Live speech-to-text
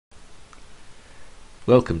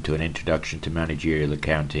Welcome to an introduction to managerial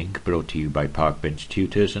accounting, brought to you by Parkbench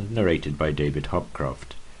Tutors and narrated by David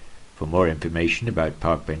Hopcroft. For more information about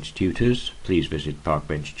Parkbench Tutors, please visit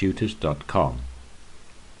parkbenchtutors.com.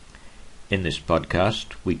 In this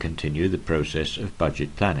podcast, we continue the process of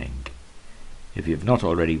budget planning. If you have not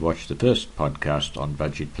already watched the first podcast on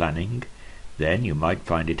budget planning, then you might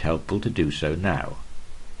find it helpful to do so now.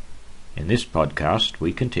 In this podcast,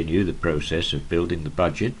 we continue the process of building the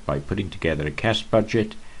budget by putting together a cash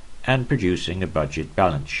budget and producing a budget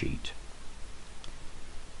balance sheet.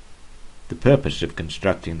 The purpose of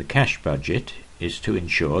constructing the cash budget is to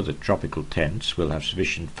ensure that Tropical Tents will have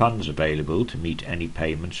sufficient funds available to meet any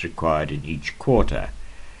payments required in each quarter,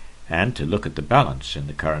 and to look at the balance in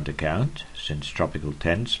the current account, since Tropical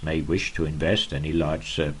Tents may wish to invest any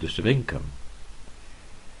large surplus of income.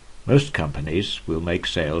 Most companies will make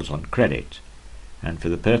sales on credit, and for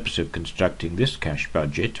the purpose of constructing this cash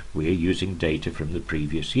budget, we are using data from the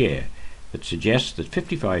previous year that suggests that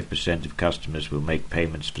 55% of customers will make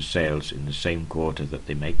payments for sales in the same quarter that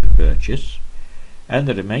they make the purchase, and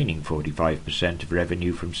the remaining 45% of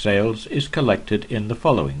revenue from sales is collected in the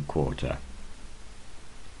following quarter.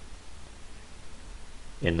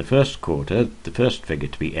 In the first quarter, the first figure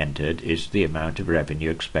to be entered is the amount of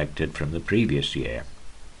revenue expected from the previous year.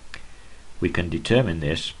 We can determine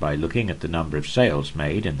this by looking at the number of sales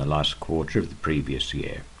made in the last quarter of the previous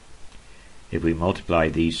year. If we multiply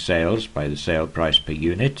these sales by the sale price per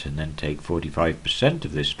unit and then take 45%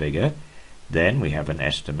 of this figure, then we have an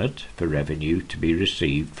estimate for revenue to be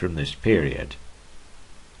received from this period.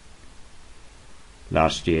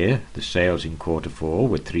 Last year, the sales in quarter 4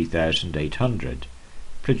 were $3,800,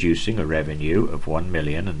 producing a revenue of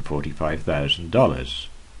 $1,045,000.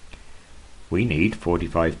 We need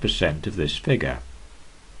 45% of this figure.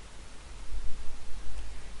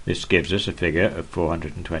 This gives us a figure of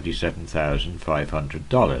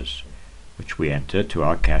 $427,500, which we enter to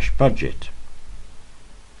our cash budget.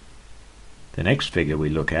 The next figure we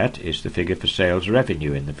look at is the figure for sales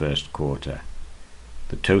revenue in the first quarter.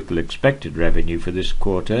 The total expected revenue for this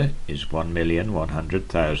quarter is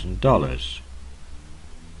 $1,100,000.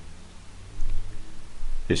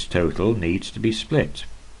 This total needs to be split,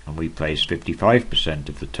 and we place 55%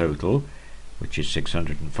 of the total, which is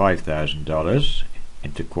 $605,000,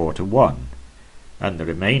 into quarter 1, and the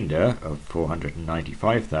remainder of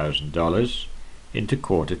 $495,000 into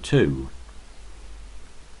quarter 2.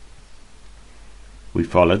 We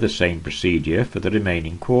follow the same procedure for the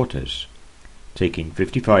remaining quarters, taking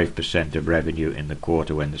 55% of revenue in the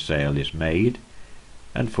quarter when the sale is made,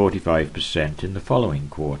 and 45% in the following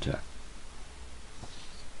quarter.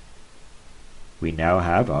 We now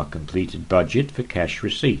have our completed budget for cash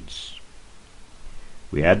receipts.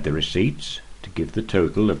 We add the receipts to give the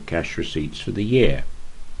total of cash receipts for the year.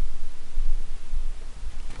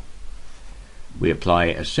 We apply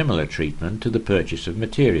a similar treatment to the purchase of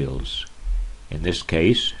materials. In this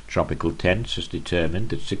case, Tropical Tents has determined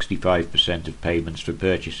that 65% of payments for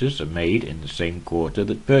purchases are made in the same quarter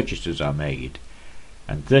that purchases are made,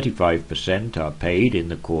 and 35% are paid in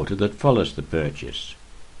the quarter that follows the purchase.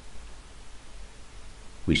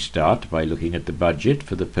 We start by looking at the budget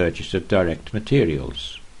for the purchase of direct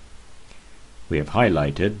materials. We have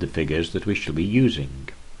highlighted the figures that we shall be using.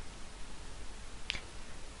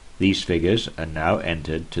 These figures are now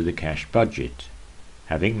entered to the cash budget,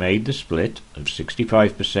 having made the split of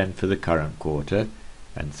 65% for the current quarter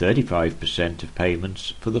and 35% of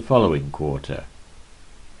payments for the following quarter.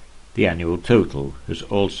 The annual total has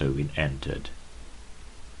also been entered.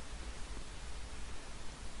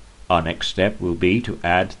 Our next step will be to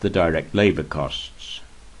add the direct labour costs.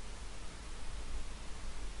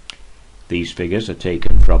 These figures are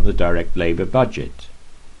taken from the direct labour budget.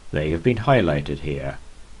 They have been highlighted here.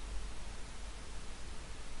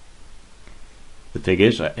 The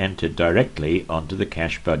figures are entered directly onto the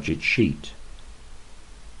cash budget sheet.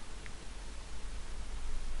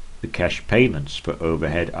 The cash payments for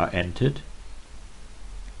overhead are entered.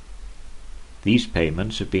 These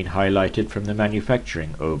payments have been highlighted from the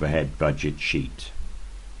manufacturing overhead budget sheet.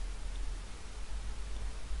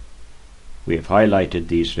 We have highlighted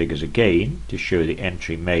these figures again to show the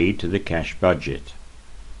entry made to the cash budget.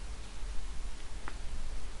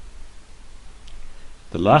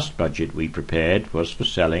 The last budget we prepared was for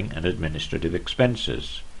selling and administrative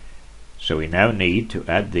expenses, so we now need to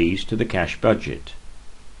add these to the cash budget.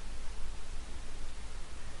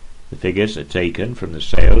 The figures are taken from the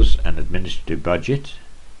sales and administrative budget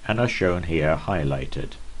and are shown here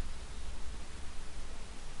highlighted.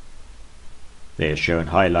 They are shown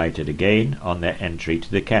highlighted again on their entry to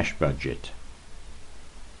the cash budget.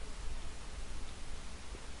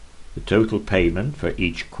 The total payment for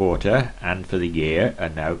each quarter and for the year are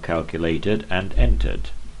now calculated and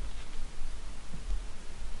entered.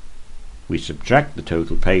 We subtract the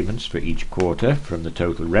total payments for each quarter from the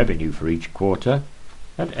total revenue for each quarter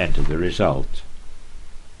and enter the result.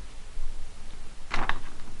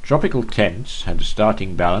 Tropical Tents had a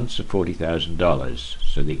starting balance of $40,000,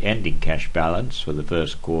 so the ending cash balance for the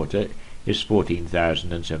first quarter is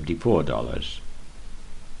 $14,074.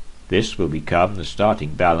 This will become the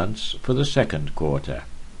starting balance for the second quarter.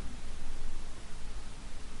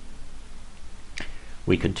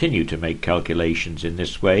 We continue to make calculations in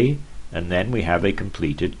this way, and then we have a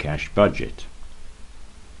completed cash budget.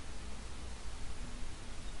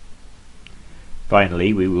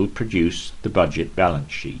 Finally, we will produce the budget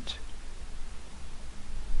balance sheet.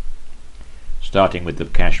 Starting with the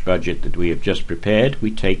cash budget that we have just prepared,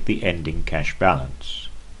 we take the ending cash balance.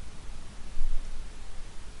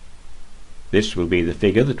 This will be the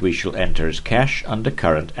figure that we shall enter as cash under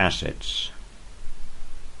current assets.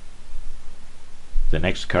 The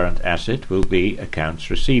next current asset will be accounts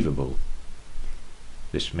receivable.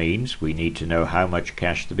 This means we need to know how much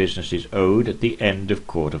cash the business is owed at the end of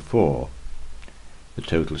quarter 4. The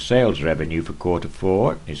total sales revenue for quarter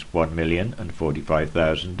 4 is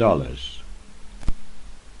 $1,045,000.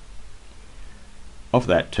 Of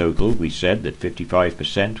that total, we said that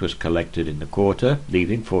 55% was collected in the quarter,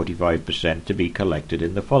 leaving 45% to be collected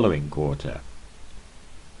in the following quarter.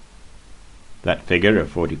 That figure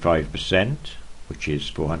of 45%, which is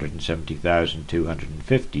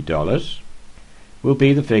 $470,250, will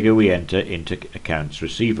be the figure we enter into accounts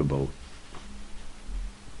receivable.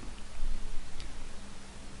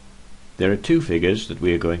 There are two figures that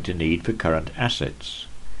we are going to need for current assets.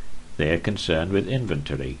 They are concerned with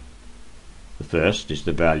inventory. The first is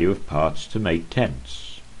the value of parts to make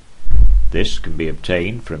tents. This can be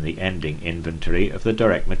obtained from the ending inventory of the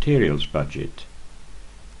direct materials budget.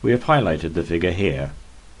 We have highlighted the figure here.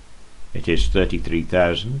 It is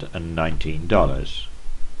 $33,019.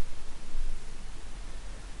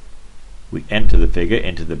 We enter the figure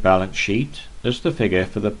into the balance sheet as the figure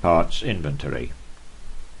for the parts inventory.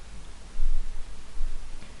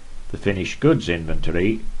 The finished goods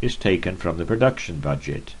inventory is taken from the production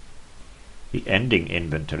budget. The ending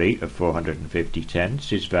inventory of 450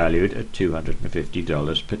 tents is valued at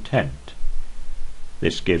 $250 per tent.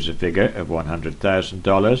 This gives a figure of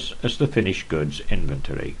 $100,000 as the finished goods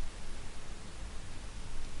inventory.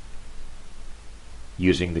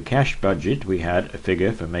 Using the cash budget, we had a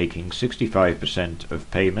figure for making 65% of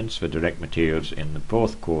payments for direct materials in the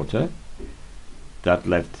fourth quarter. That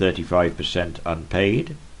left 35%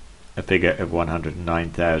 unpaid, a figure of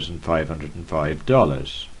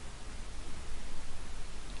 $109,505.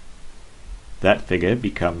 That figure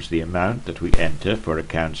becomes the amount that we enter for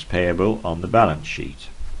accounts payable on the balance sheet.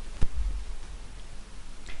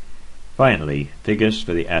 Finally, figures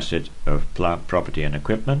for the asset of plant, property and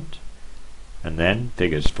equipment, and then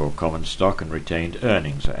figures for common stock and retained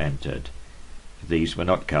earnings are entered. These were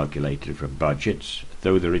not calculated from budgets,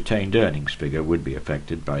 though the retained earnings figure would be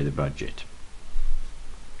affected by the budget.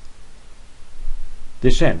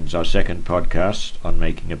 This ends our second podcast on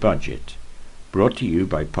making a budget, brought to you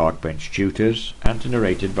by Parkbench Tutors and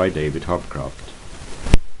narrated by David Hopcroft.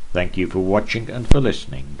 Thank you for watching and for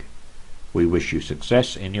listening. We wish you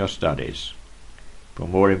success in your studies. For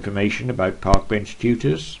more information about Parkbench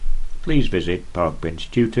Tutors, please visit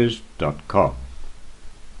parkbenchtutors.com.